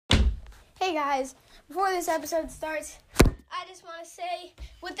Hey guys, before this episode starts, I just want to say,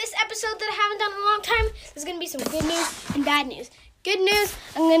 with this episode that I haven't done in a long time, there's going to be some good news and bad news. Good news,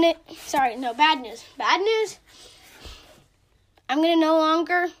 bad news. Bad news, I'm going to no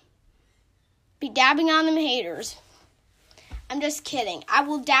longer be dabbing on them haters. I'm just kidding. I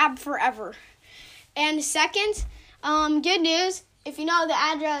will dab forever. And second, good news, if you know the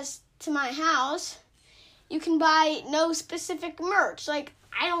address to my house, you can buy no specific merch. Like,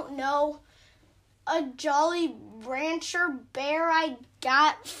 I don't know, a Jolly Rancher bear I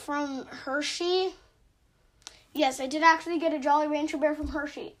got from Hershey. Yes, I did actually get a Jolly Rancher bear from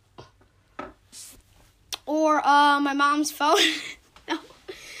Hershey. Or my mom's phone. No,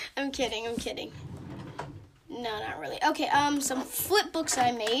 I'm kidding. No, not really. Okay, some flip books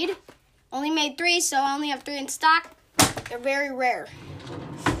I made. Only made 3, so I only have 3 in stock. They're very rare.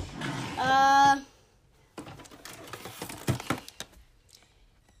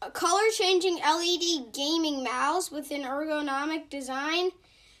 A color-changing LED gaming mouse with an ergonomic design,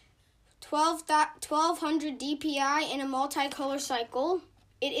 1200 DPI in a multicolor cycle.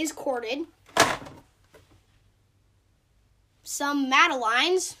 It is corded. Some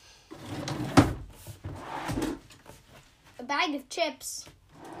Madeleines. A bag of chips.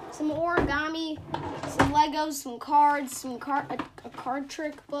 Some origami. Some Legos. Some cards. A card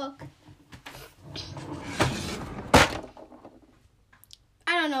trick book.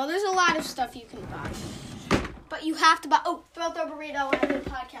 I don't know. There's a lot of stuff you can buy. But you have to buy... Oh, Throw Burrito. I did a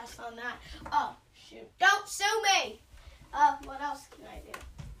podcast on that. Oh, shoot. Don't sue me. What else can I do?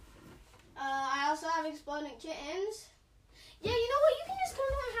 I also have Exploding Kittens. Yeah, you know what? You can just come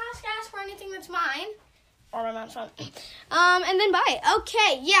to my house, ask for anything that's mine. Or my mom's phone. And then buy it.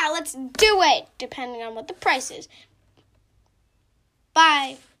 Okay, yeah, let's do it. Depending on what the price is.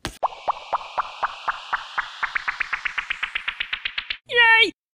 Bye.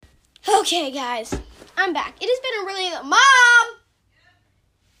 Yay! Okay, guys, I'm back. It has been a really... Mom!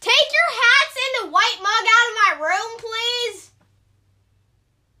 Take your hats and the white mug out of my room, please.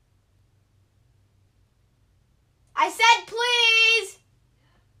 I said please.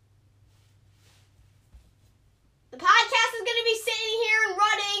 The podcast is going to be sitting here and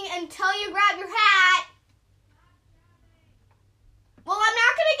running until you grab your hat. Well, I'm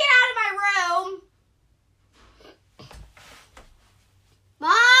not going to get out of my room.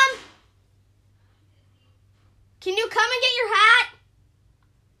 Mom? Can you come and get your hat?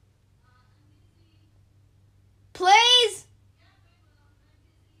 Please?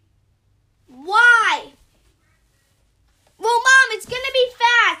 Why? Well, Mom, it's going to be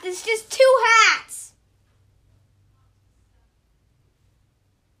fast. It's just 2 hats.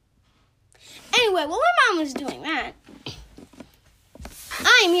 Anyway, while my mom was doing that,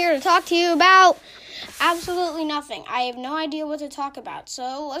 I am here to talk to you about absolutely nothing. I have no idea what to talk about.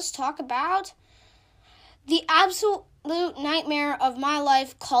 So let's talk about the absolute nightmare of my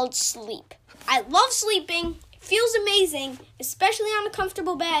life called sleep. I love sleeping. It feels amazing, especially on a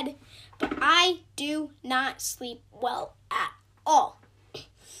comfortable bed, but I do not sleep well at all.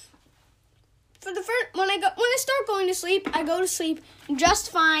 When I start going to sleep, I go to sleep just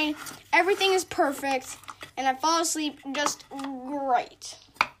fine. Everything is perfect, and I fall asleep just great.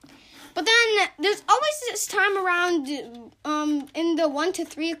 But then there's always this time around in the 1 to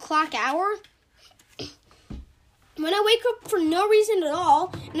 3 o'clock hour when I wake up for no reason at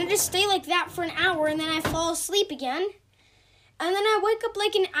all, and I just stay like that for an hour, and then I fall asleep again. And then I wake up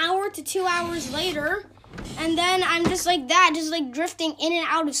like an hour to 2 hours later, and then I'm just like that, just like drifting in and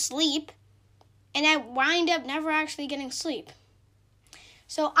out of sleep, and I wind up never actually getting sleep.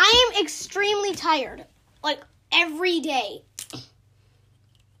 So I am extremely tired, like every day.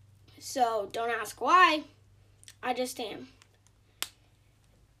 So don't ask why, I just am.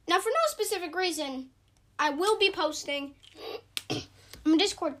 Now, for no specific reason, I will be posting on my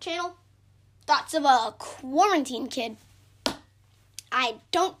Discord channel, Thoughts of a Quarantine Kid. I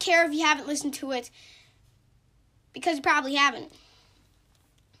don't care if you haven't listened to it, because you probably haven't.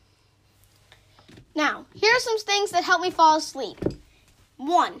 Now, here are some things that help me fall asleep.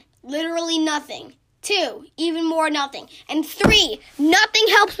 1, literally nothing. 2, even more nothing. And 3, nothing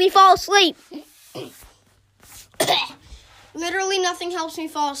helps me fall asleep. Literally nothing helps me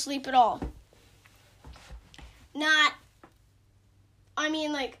fall asleep at all.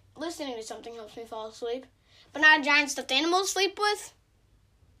 Listening to something helps me fall asleep. But not a giant stuffed animal to sleep with.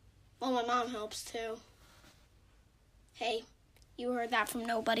 Well, my mom helps too. Hey, you heard that from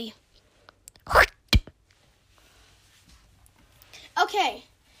nobody. Okay,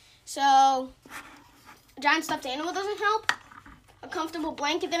 so a giant stuffed animal doesn't help. A comfortable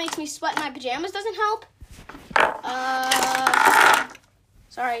blanket that makes me sweat in my pajamas doesn't help.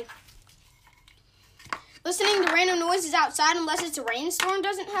 Sorry. Listening to random noises outside unless it's a rainstorm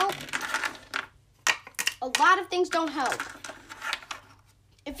doesn't help. A lot of things don't help.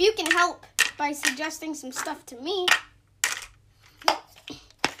 If you can help by suggesting some stuff to me,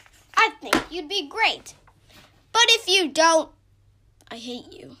 I think you'd be great. But if you don't, I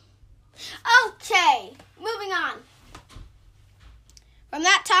hate you. Okay, moving on. From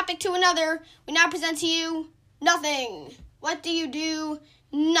that topic to another, we now present to you nothing. What do you do?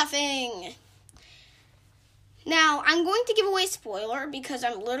 Nothing. Now, I'm going to give away a spoiler because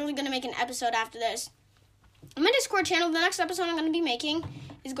I'm literally going to make an episode after this. On my Discord channel, the next episode I'm going to be making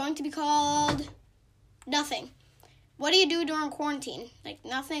is going to be called Nothing. What do you do during quarantine? Like,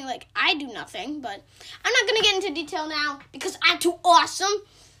 nothing. Like, I do nothing, but I'm not going to get into detail now because I'm too awesome.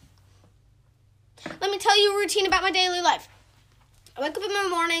 Let me tell you a routine about my daily life. I wake up in the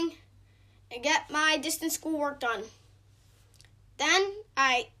morning and get my distance schoolwork done. Then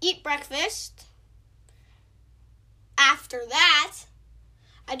I eat breakfast. After that,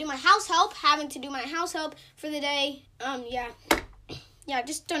 I do my house help, having to do my house help for the day. Yeah,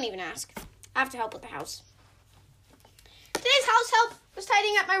 just don't even ask. I have to help with the house. Today's house help was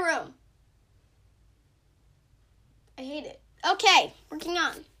tidying up my room. I hate it. Okay, moving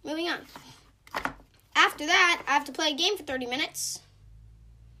on. After that, I have to play a game for 30 minutes.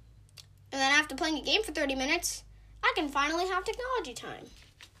 And then after playing a game for 30 minutes, I can finally have technology time.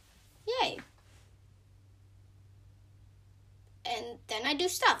 Yay. And then I do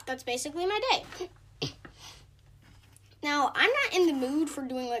stuff. That's basically my day. Now, I'm not in the mood for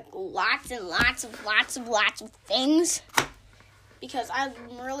doing like lots of things because I'm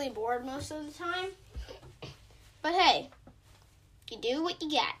really bored most of the time. But hey, you do what you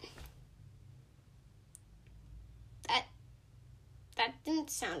get. That didn't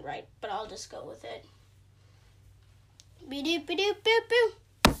sound right, but I'll just go with it. Be-doop, be-doop, boop, boo.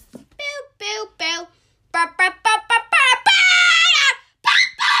 Boop, boop, boo. Ba, ba, ba, ba, ba, ba, ba,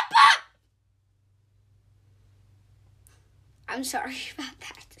 ba, ba. I'm sorry about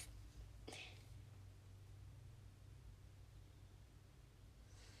that.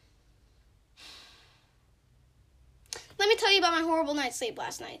 Let me tell you about my horrible night's sleep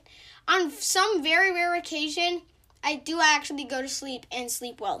last night. On some very rare occasion, I do actually go to sleep and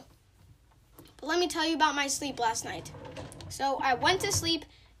sleep well. But let me tell you about my sleep last night. So I went to sleep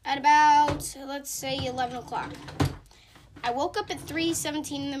at about, let's say, 11 o'clock. I woke up at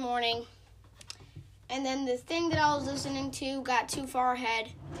 3:17 in the morning. And then the thing that I was listening to got too far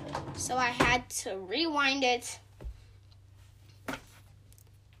ahead. So I had to rewind it.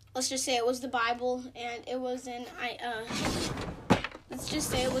 Let's just say it was the Bible. And it was in, let's just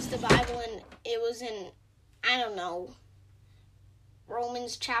say it was the Bible and it was in, I don't know,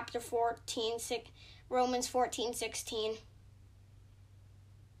 Romans chapter 14, Romans 14:16.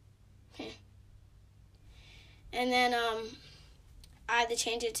 And then I had to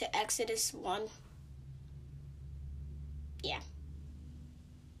change it to Exodus 1. Yeah.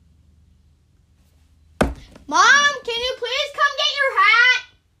 Mom, can you please come get your hat?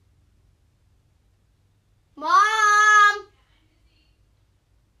 Mom!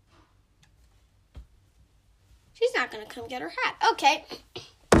 She's not going to come get her hat. Okay.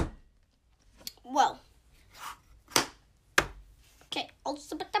 Well. Okay.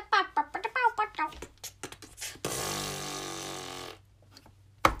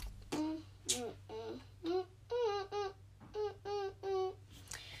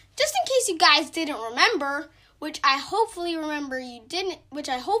 Just in case you guys didn't remember, which I hopefully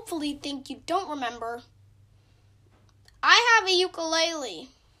think you don't remember, I have a ukulele.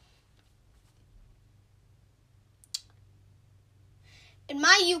 And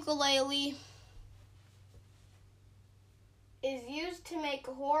my ukulele is used to make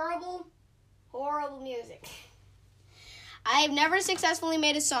horrible music. I have never successfully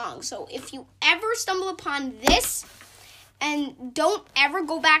made a song, so if you ever stumble upon this, and don't ever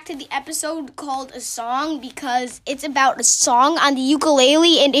go back to the episode called A Song, because it's about a song on the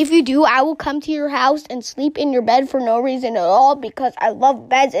ukulele, and if you do, I will come to your house and sleep in your bed for no reason at all, because I love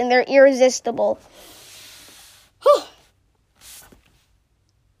beds and they're irresistible. Whew.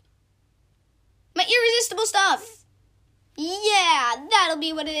 My irresistible stuff. Yeah, that'll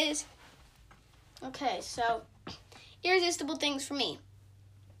be what it is. Okay, so irresistible things for me.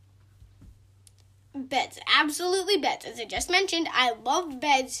 Beds. Absolutely beds. As I just mentioned, I love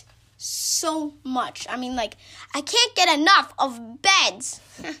beds so much. I mean, like, I can't get enough of beds.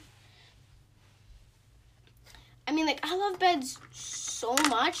 I mean, like, I love beds so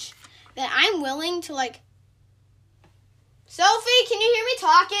much that I'm willing to, like, Sophie, can you hear me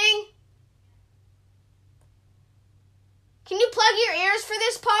talking? Can you plug your ears for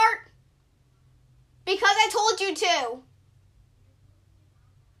this part? Because I told you to.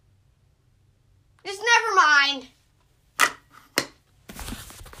 Just never mind.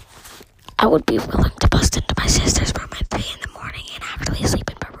 I would be willing to bust into my sister's room at 3 in the morning and actually sleep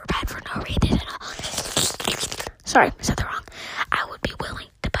in her bed for no reason at all. Sorry, I said that wrong. I would be willing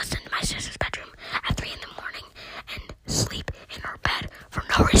to bust into my sister's bedroom at 3 in the morning and sleep in her bed for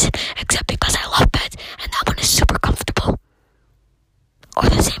no reason except because I love beds and that one is super comfortable. Or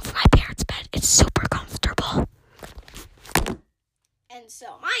the same for my parents' bed. It's super comfortable. And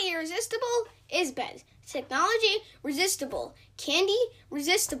so my irresistible is beds. Technology, resistible. Candy,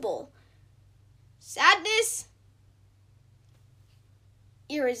 resistible. Sadness,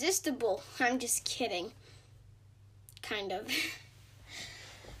 irresistible. I'm just kidding. Kind of.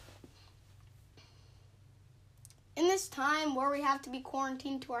 In this time where we have to be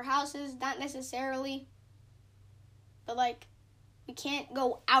quarantined to our houses, not necessarily, but like, we can't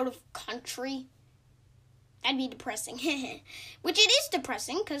go out of country. That'd be depressing. Which it is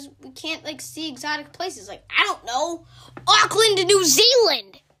depressing, because we can't, like, see exotic places. Like, I don't know, Auckland to New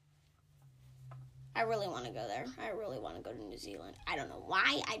Zealand. I really want to go there. I really want to go to New Zealand. I don't know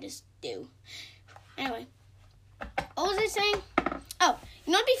why, I just do. Anyway, what was I saying? Oh,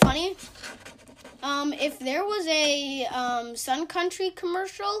 you know what'd be funny? If there was a Sun Country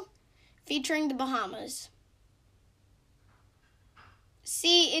commercial featuring the Bahamas.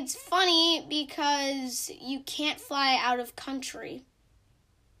 See, it's funny because you can't fly out of country.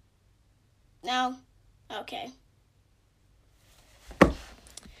 No? Okay.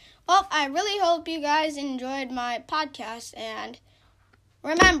 Well, I really hope you guys enjoyed my podcast. And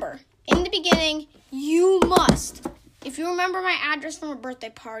remember, in the beginning, you must. If you remember my address from a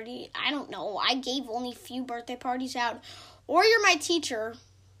birthday party, I don't know, I gave only a few birthday parties out. Or you're my teacher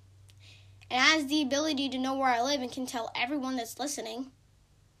and has the ability to know where I live and can tell everyone that's listening.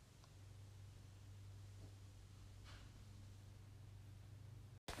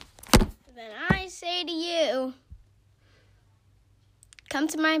 Then I say to you, come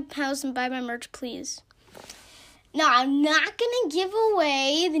to my house and buy my merch, please. Now, I'm not going to give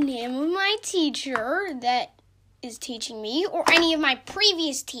away the name of my teacher that is teaching me or any of my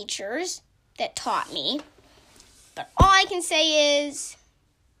previous teachers that taught me. But all I can say is,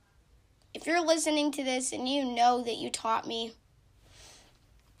 if you're listening to this and you know that you taught me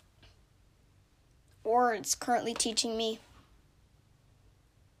or it's currently teaching me,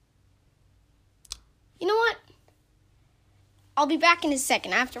 you know what? I'll be back in a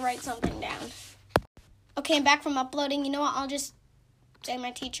second. I have to write something down. Okay, I'm back from uploading. You know what? I'll just say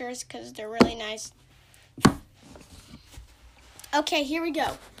my teachers because they're really nice. Okay, here we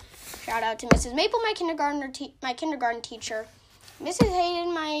go. Shout out to Mrs. Maple, my kindergarten teacher. Mrs.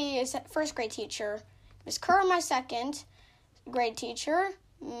 Hayden, my first grade teacher. Miss Kerr, my second grade teacher.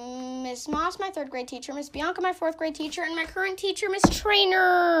 Miss Moss, my third grade teacher. Miss Bianca, my fourth grade teacher. And my current teacher, Miss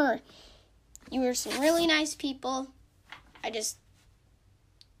Trainer. You were some really nice people. I just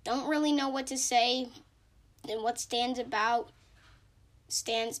don't really know what to say and what stands out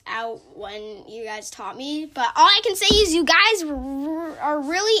when you guys taught me. But all I can say is you guys are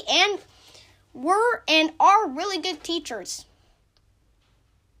really and were and are really good teachers.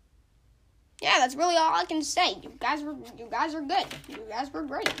 Yeah, that's really all I can say. You guys are good. You guys were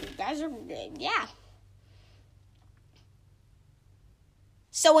great. You guys are good. Yeah.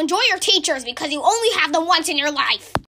 So enjoy your teachers because you only have them once in your life.